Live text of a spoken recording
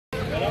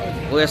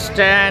We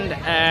stand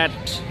at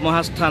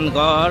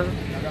Mohasthangor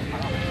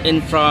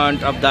in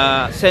front of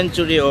the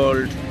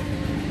century-old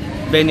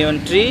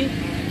banyan tree,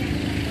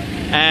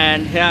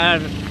 and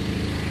here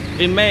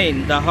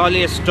remain the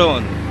holy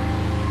stone,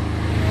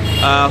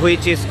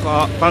 which is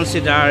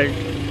considered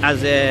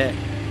as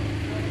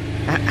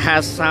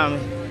has some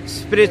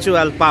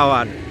spiritual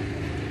power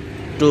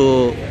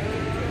to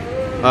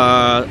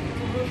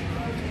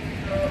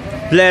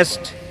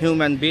blessed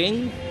human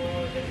being,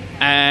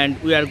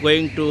 and we are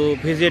going to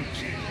visit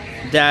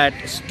that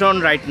stone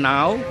right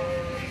now.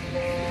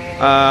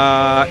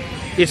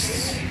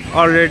 It's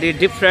already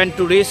different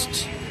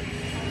tourists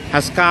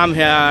has come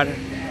here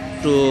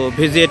to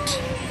visit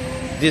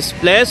this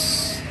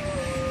place,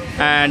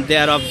 and they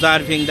are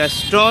observing the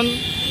stone,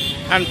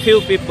 and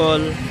few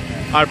people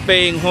are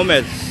paying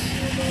homage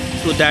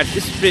to that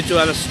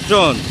spiritual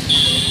stone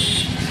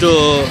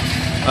to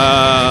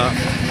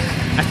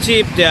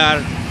achieve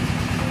their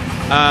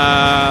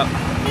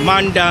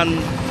mundane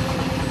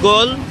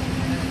goal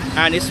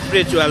and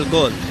spiritual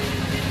goal.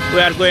 We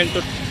are going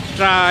to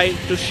try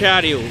to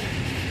share you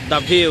the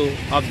view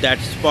of that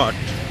spot.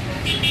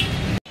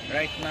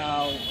 Right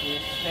now we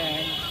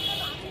stand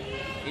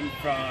in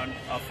front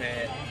of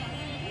an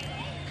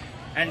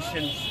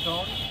ancient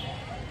stone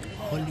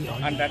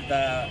under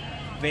the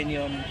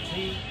banyan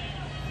tree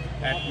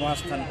at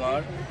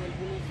Mohasthangor.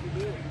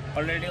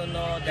 Already you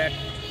know that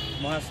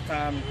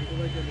Mohasthang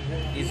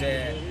is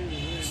a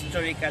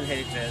historical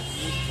heritage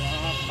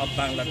of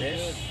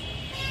Bangladesh.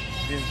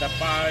 This is the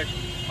part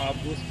of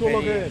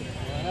very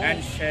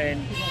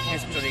ancient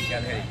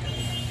historical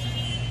heritage.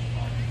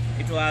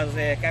 It was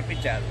a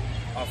capital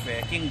of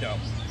a kingdom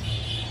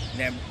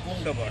named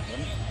Bogra,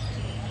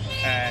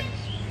 and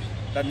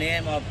the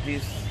name of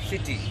this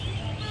city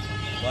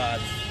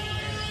was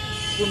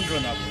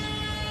Pundranagar.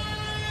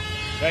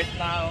 Right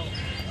now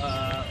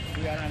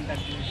we are under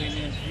the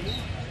banyan tree.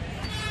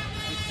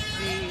 This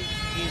tree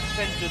is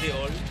century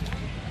old.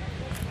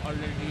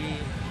 Already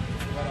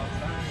one of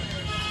the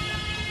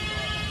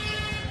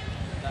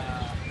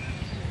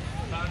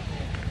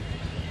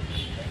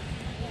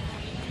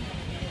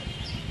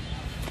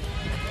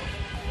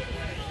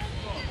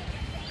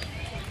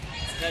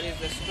there is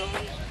a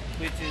stone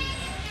which is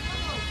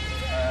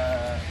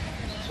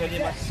very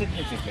much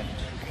significant,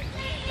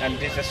 and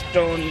this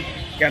stone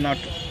cannot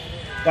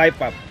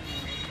wipe up,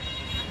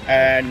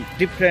 and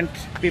different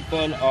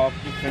people of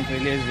different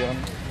religion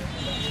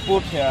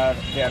put here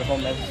their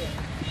homage.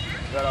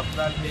 We are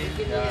observing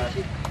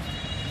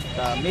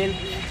the milk.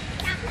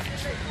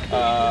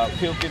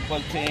 Few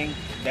people think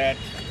that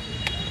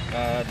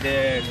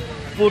they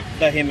put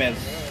the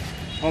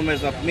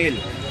homage of milk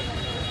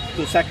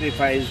to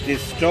sacrifice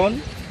this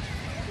stone,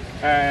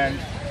 and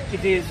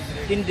it is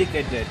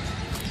indicated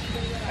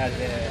as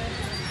a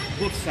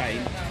good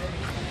sign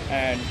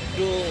and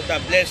do the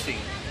blessing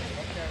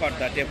for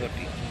the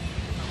devotee.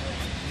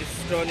 This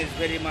stone is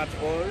very much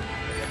old,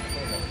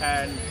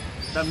 and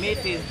the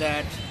myth is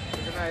that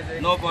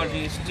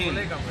nobody still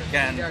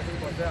can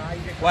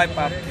wipe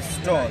up this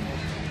stone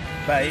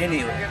by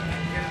anyone.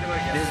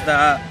 This is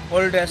the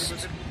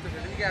oldest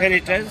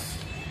heritage.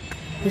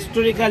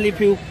 Historically,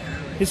 few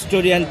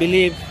historians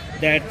believe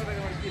that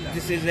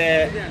this is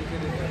a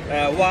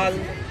wall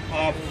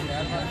of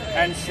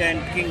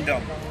ancient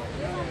kingdom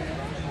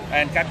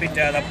and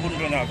capital of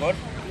Pundranagar,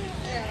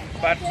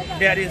 but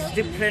there is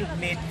different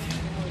myth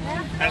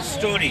and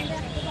story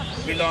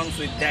belongs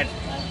with that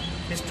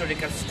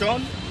historical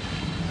stone,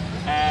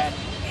 and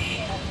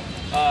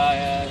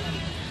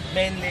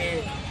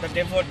mainly the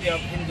devotee of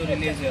Hindu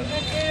religion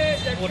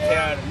put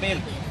their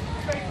milk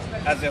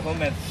as a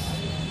homage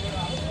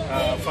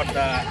for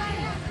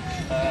the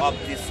of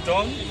this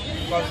stone,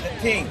 because they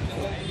think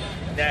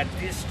that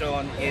this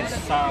stone is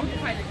some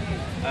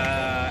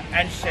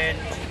ancient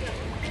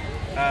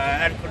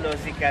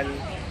archaeological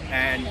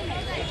and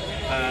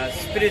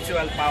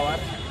spiritual power,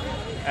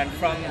 and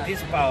from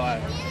this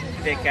power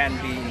they can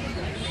be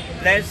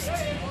blessed.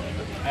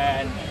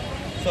 And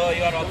so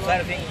you are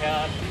observing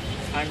here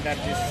under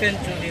this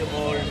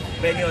century-old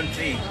banyan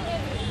tree,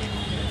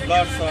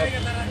 lots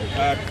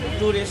of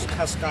tourists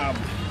has come.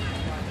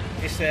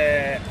 It's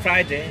a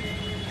Friday,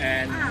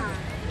 and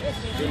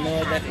you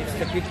know that it's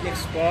the picnic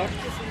spot,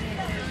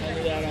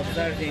 and we are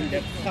observing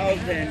that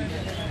 1,000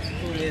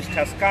 tourists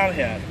has come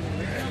here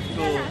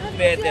to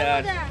pay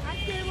their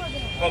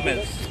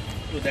homage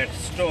to that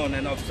stone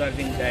and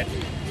observing that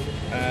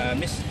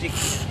mystic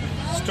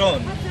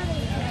stone,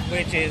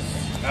 which is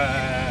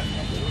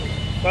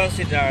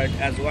considered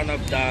as one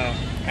of the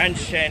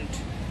ancient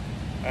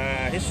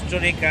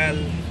historical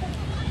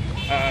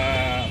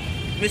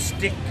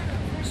mystic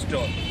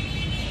stone,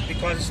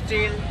 because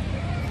still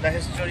the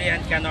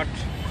historian cannot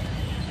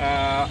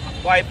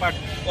wipe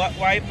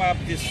up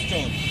this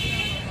stone.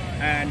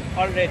 And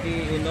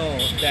already you know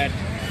that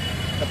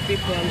the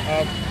people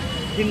of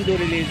Hindu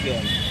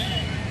religion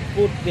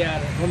put their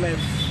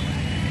homage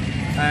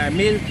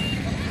milk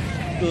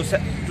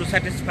to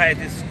satisfy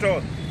this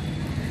stone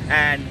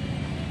and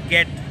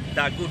get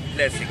the good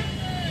blessing.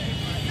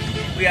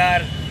 We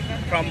are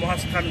from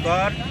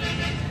Mohasthangor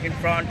in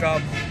front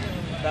of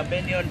the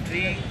banyan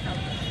tree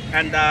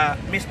and the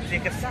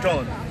mystic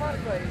stone.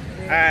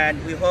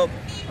 And we hope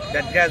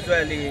that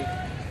gradually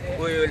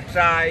we will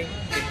try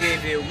to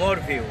give you more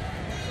view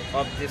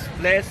of this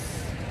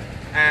place,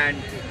 and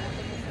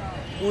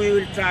we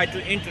will try to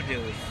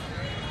introduce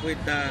with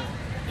the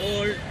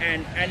old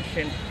and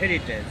ancient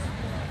heritage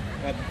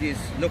of this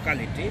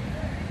locality,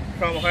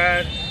 from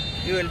where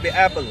you will be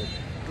able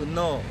to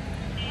know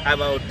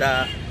about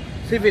the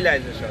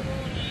civilization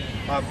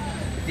of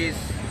this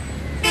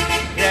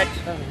great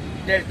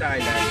Delta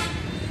Island,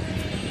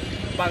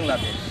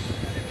 Bangladesh.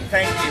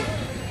 Thank you.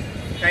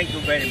 Thank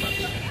you very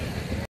much.